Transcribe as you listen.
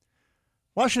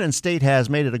Washington State has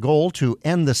made it a goal to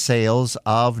end the sales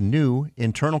of new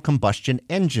internal combustion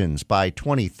engines by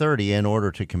 2030 in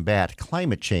order to combat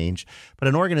climate change. But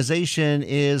an organization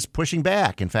is pushing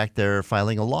back. In fact, they're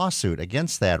filing a lawsuit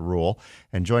against that rule.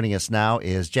 And joining us now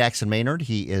is Jackson Maynard.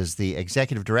 He is the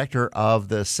executive director of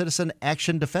the Citizen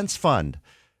Action Defense Fund.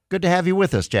 Good to have you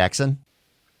with us, Jackson.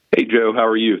 Hey, Joe. How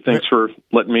are you? Thanks for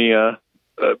letting me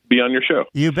be on your show.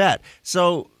 You bet.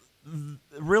 So,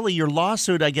 really, your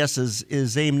lawsuit, I guess,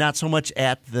 is aimed not so much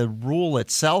at the rule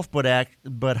itself, but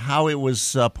how it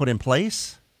was put in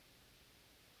place?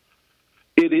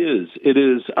 It is. As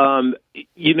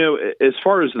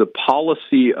far as the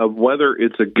policy of whether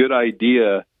it's a good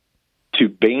idea to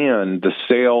ban the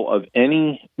sale of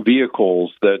any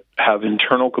vehicles that have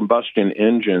internal combustion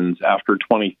engines after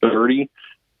 2030,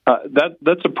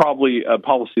 that's probably a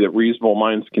policy that reasonable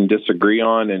minds can disagree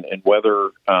on, and whether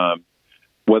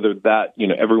that,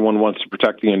 everyone wants to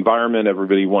protect the environment,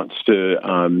 everybody wants to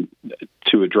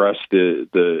address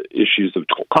the issues of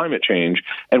climate change,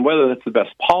 and whether that's the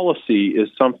best policy is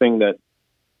something that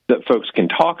folks can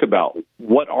talk about.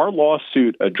 What our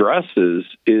lawsuit addresses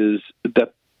is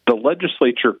that the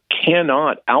legislature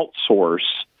cannot outsource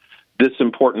this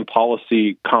important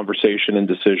policy conversation and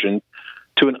decision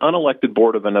to an unelected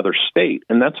board of another state,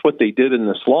 and that's what they did in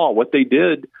this law. What they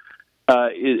did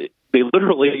is they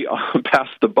literally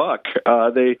passed the buck.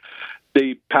 They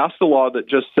passed a law that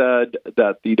just said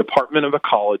that the Department of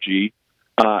Ecology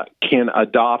can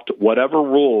adopt whatever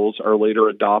rules are later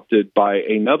adopted by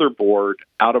another board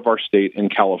out of our state in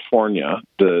California,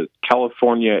 the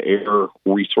California Air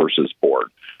Resources Board.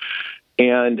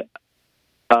 And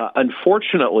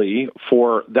unfortunately,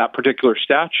 for that particular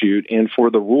statute and for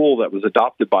the rule that was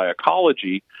adopted by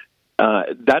Ecology,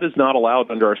 that is not allowed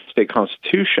under our state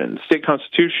constitution. The state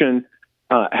constitution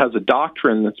has a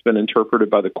doctrine that's been interpreted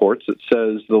by the courts that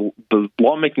says the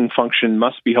lawmaking function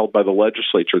must be held by the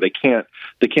legislature. They can't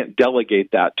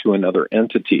delegate that to another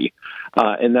entity,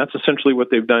 and that's essentially what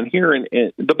they've done here. And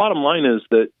the bottom line is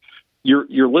that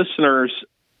your listeners,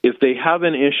 if they have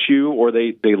an issue or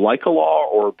they like a law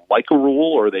or like a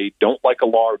rule, or they don't like a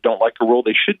law or don't like a rule,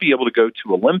 they should be able to go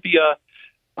to Olympia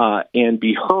and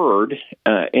be heard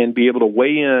and be able to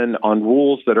weigh in on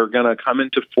rules that are going to come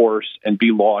into force and be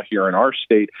law here in our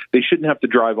state. They shouldn't have to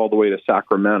drive all the way to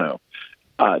Sacramento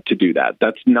to do that.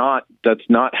 That's not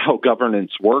how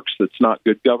governance works. That's not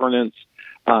good governance,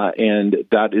 and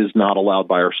that is not allowed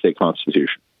by our state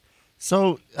constitution.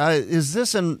 So is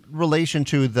this in relation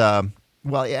to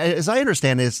well, as I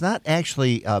understand it, it's not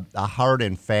actually a hard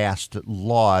and fast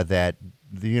law that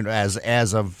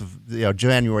as of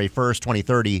January 1st,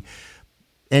 2030,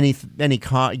 any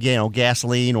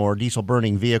gasoline or diesel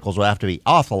burning vehicles will have to be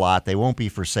off the lot. They won't be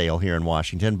for sale here in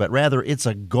Washington, but rather it's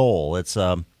a goal. It's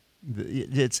a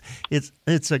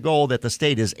goal that the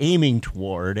state is aiming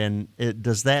toward. And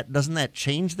doesn't that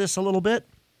change this a little bit?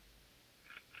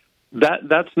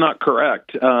 That's not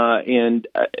correct. And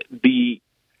the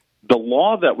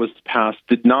law that was passed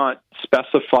did not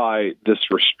specify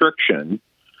this restriction.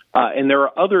 And there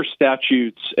are other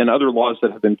statutes and other laws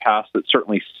that have been passed that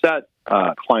certainly set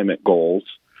climate goals,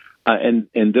 and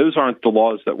those aren't the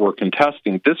laws that we're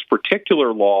contesting. This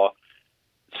particular law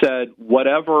said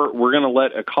whatever, we're going to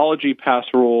let Ecology pass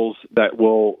rules that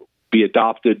will be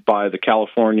adopted by the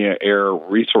California Air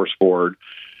Resource Board,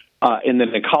 and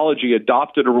then Ecology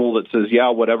adopted a rule that says,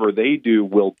 whatever they do,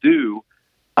 we'll do.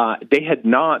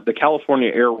 The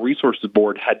California Air Resources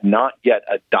Board had not yet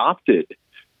adopted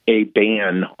a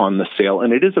ban on the sale,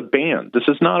 and it is a ban. This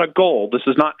is not a goal. This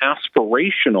is not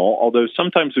aspirational, although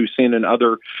sometimes we've seen in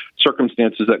other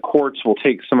circumstances that courts will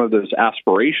take some of those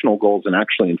aspirational goals and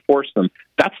actually enforce them.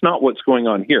 That's not what's going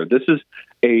on here. This is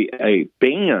a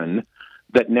ban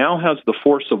that now has the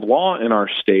force of law in our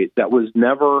state that was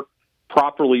never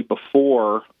properly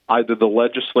before either the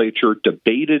legislature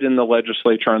debated in the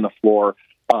legislature on the floor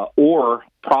or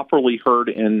properly heard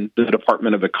in the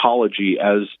Department of Ecology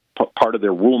as part of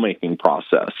their rulemaking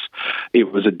process.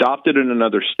 It was adopted in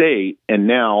another state, and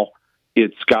now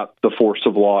it's got the force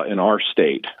of law in our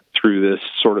state through this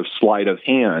sort of sleight of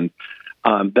hand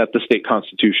that the state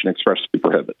constitution expressly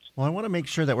prohibits. Well, I want to make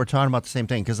sure that we're talking about the same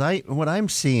thing, because what I'm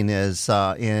seeing is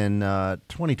in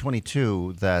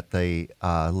 2022 that the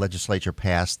legislature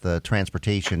passed the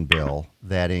transportation bill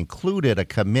that included a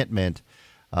commitment.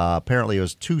 Apparently, it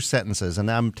was 2 sentences, and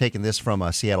I'm taking this from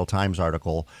a Seattle Times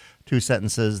article. 2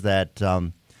 sentences that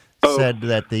said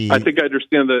that I think I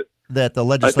understand that the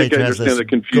legislature has this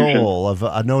goal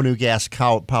of no new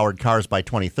gas-powered cars by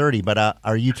 2030. But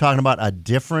are you talking about a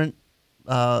different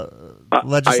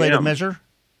legislative measure?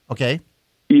 Okay.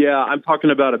 Yeah, I'm talking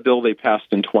about a bill they passed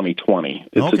in 2020.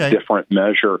 It's a different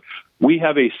measure. We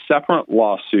have a separate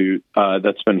lawsuit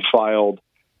that's been filed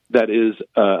that is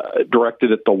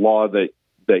directed at the law that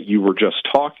you were just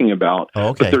talking about.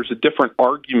 But there's a different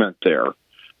argument there.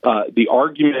 The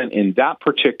argument in that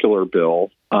particular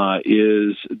bill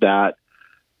is that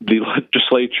the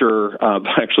legislature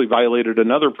actually violated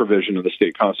another provision of the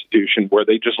state constitution where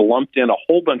they just lumped in a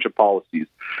whole bunch of policies.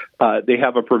 They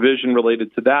have a provision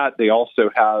related to that. They also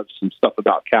have some stuff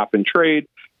about cap and trade.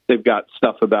 They've got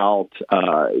stuff about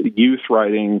youth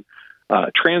riding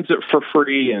transit for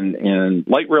free and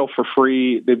light rail for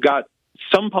free. They've got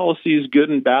some policies,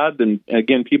 good and bad, and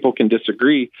again, people can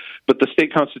disagree, but the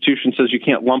state constitution says you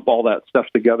can't lump all that stuff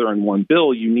together in one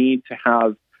bill. You need to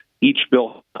have each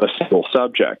bill a single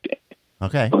subject. So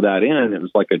that in, it was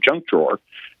like a junk drawer,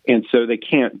 and so they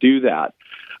can't do that.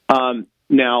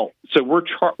 Now, so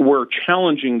we're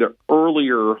challenging the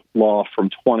earlier law from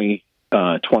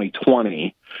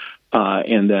 2020,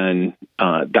 and then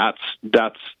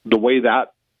that's the way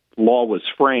that law was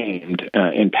framed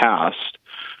and passed.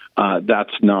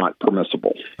 That's not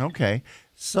permissible. Okay,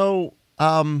 so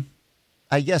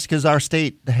I guess because our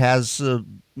state has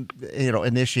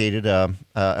initiated a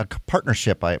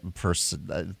partnership, for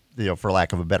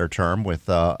lack of a better term, with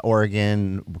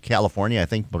Oregon, California, I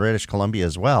think British Columbia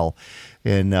as well,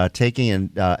 in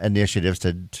taking initiatives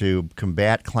to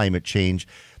combat climate change.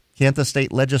 Can't the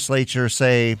state legislature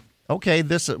say, okay,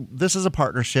 this is a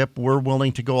partnership we're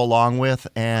willing to go along with,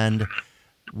 and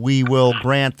we will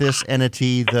grant this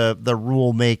entity the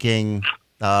rule making,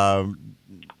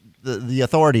 the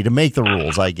authority to make the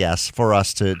rules, I guess, for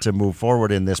us to move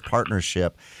forward in this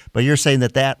partnership. But you're saying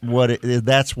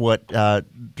that's what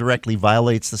directly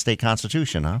violates the state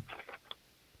constitution, huh?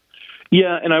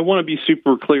 Yeah, and I want to be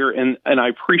super clear, and I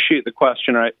appreciate the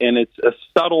question, and it's a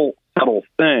subtle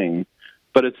thing,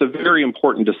 but it's a very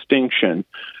important distinction.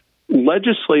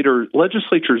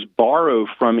 Legislatures borrow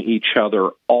from each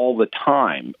other all the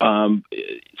time.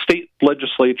 State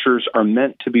legislatures are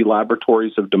meant to be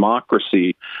laboratories of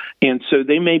democracy, and so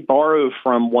they may borrow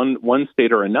from one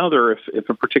state or another if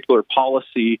a particular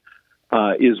policy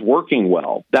is working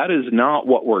well. That is not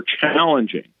what we're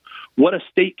challenging. What a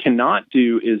state cannot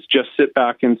do is just sit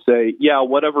back and say, yeah,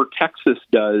 whatever Texas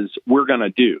does, we're going to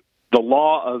do. The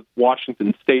law of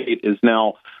Washington State is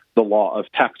now the law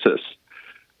of Texas.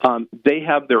 They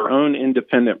have their own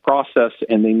independent process,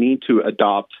 and they need to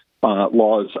adopt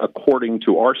laws according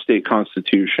to our state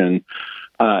constitution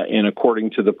and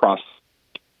according to the process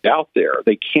out there.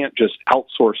 They can't just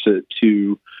outsource it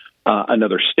to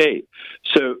another state.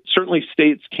 So certainly,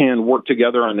 states can work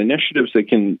together on initiatives. They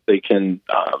can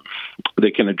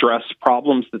address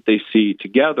problems that they see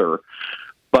together.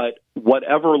 But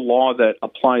whatever law that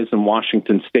applies in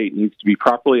Washington State needs to be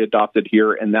properly adopted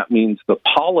here, and that means the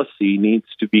policy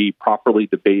needs to be properly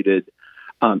debated.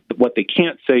 What they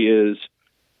can't say is,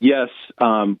 yes,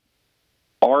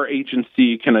 our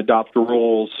agency can adopt the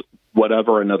rules,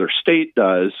 whatever another state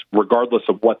does, regardless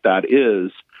of what that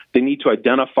is. They need to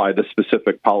identify the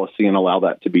specific policy and allow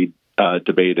that to be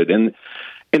debated. And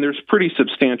there's pretty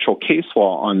substantial case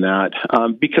law on that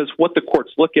because what the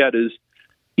courts look at is,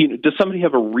 does somebody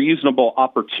have a reasonable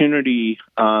opportunity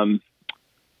to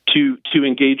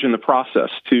engage in the process,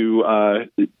 to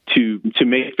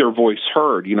make their voice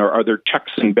heard? Are there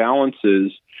checks and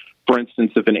balances? For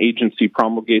instance, if an agency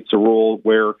promulgates a rule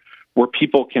where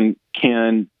people can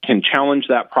challenge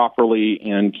that properly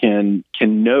and can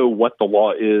know what the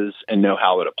law is and know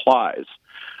how it applies.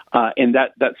 And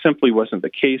that simply wasn't the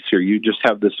case here. You just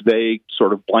have this vague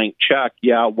sort of blank check,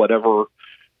 whatever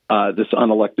this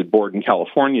unelected board in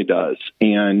California does.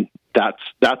 And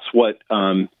that's what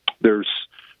there's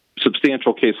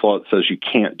substantial case law that says you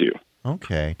can't do.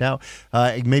 Okay. Now,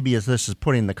 maybe this is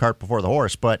putting the cart before the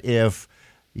horse, but if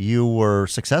you were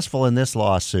successful in this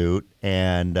lawsuit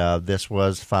and this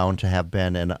was found to have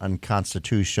been an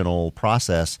unconstitutional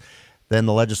process, then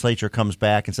the legislature comes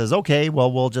back and says, okay, well,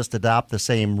 we'll just adopt the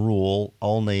same rule,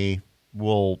 only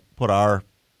we'll put our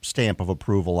stamp of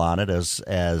approval on it as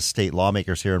state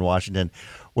lawmakers here in Washington.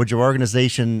 Would your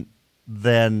organization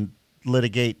then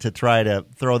litigate to try to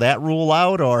throw that rule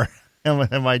out, or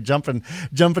am I jumping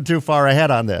too far ahead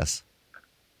on this?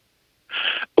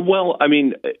 Well, I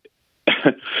mean,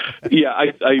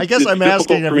 yeah, I guess I'm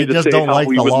asking if you just don't like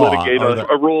the law. Litigate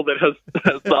a rule that has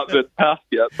not been passed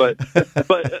yet, but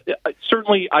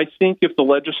certainly I think if the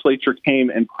legislature came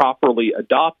and properly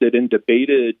adopted and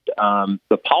debated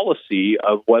the policy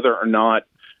of whether or not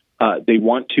they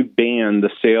want to ban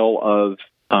the sale of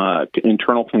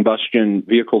internal combustion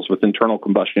vehicles with internal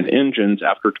combustion engines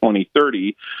after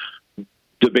 2030,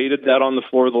 debated that on the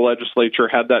floor of the legislature,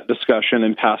 had that discussion,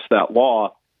 and passed that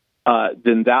law,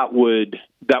 then that would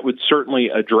certainly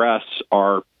address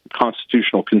our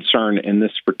constitutional concern in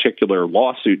this particular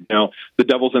lawsuit. Now, the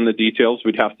devil's in the details.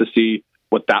 We'd have to see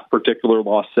what that particular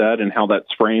law said and how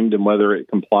that's framed and whether it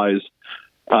complies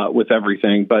with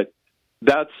everything. But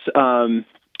that's,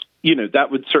 that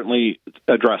would certainly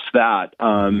address that.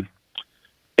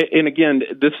 And again,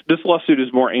 this lawsuit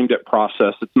is more aimed at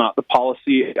process. It's not the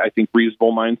policy. I think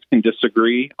reasonable minds can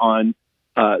disagree on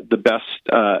the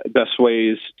best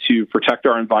ways to protect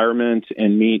our environment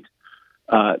and meet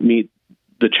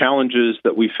the challenges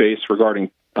that we face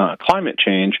regarding climate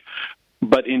change.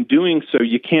 But in doing so,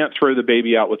 you can't throw the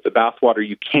baby out with the bathwater.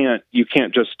 You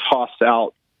can't just toss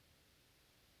out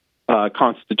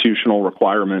constitutional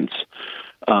requirements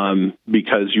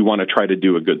because you want to try to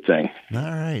do a good thing. All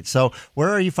right. So where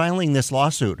are you filing this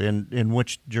lawsuit? In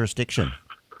which jurisdiction?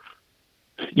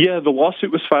 Yeah, the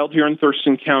lawsuit was filed here in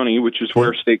Thurston County, which is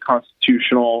where state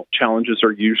constitutional challenges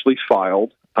are usually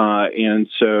filed. And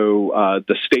so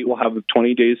the state will have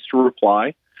 20 days to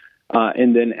reply.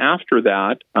 And then after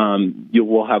that, you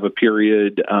will have a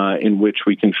period in which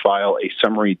we can file a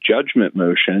summary judgment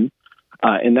motion.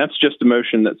 And that's just a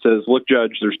motion that says, look,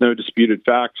 Judge, there's no disputed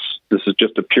facts. This is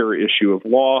just a pure issue of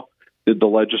law. Did the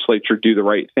legislature do the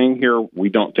right thing here? We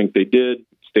don't think they did.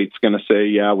 State's going to say,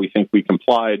 yeah, we think we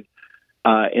complied.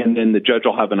 And then the judge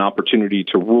will have an opportunity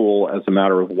to rule as a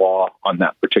matter of law on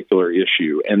that particular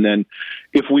issue. And then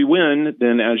if we win,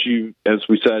 then as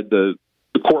we said, the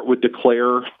court would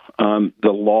declare the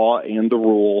law and the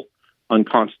rule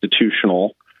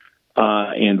unconstitutional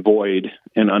and void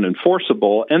and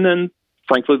unenforceable. And then,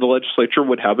 frankly, the legislature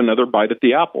would have another bite at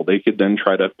the apple. They could then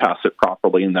try to pass it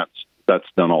properly, and that's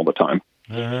done all the time.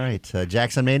 All right.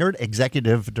 Jackson Maynard,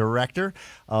 Executive Director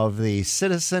of the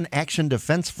Citizen Action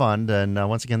Defense Fund. And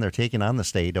once again, they're taking on the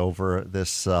state over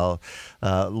this rule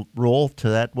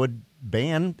that would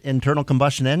ban internal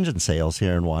combustion engine sales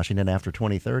here in Washington after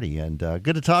 2030. And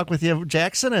good to talk with you,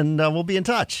 Jackson, and we'll be in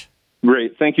touch.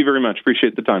 Great. Thank you very much.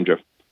 Appreciate the time, Jeff.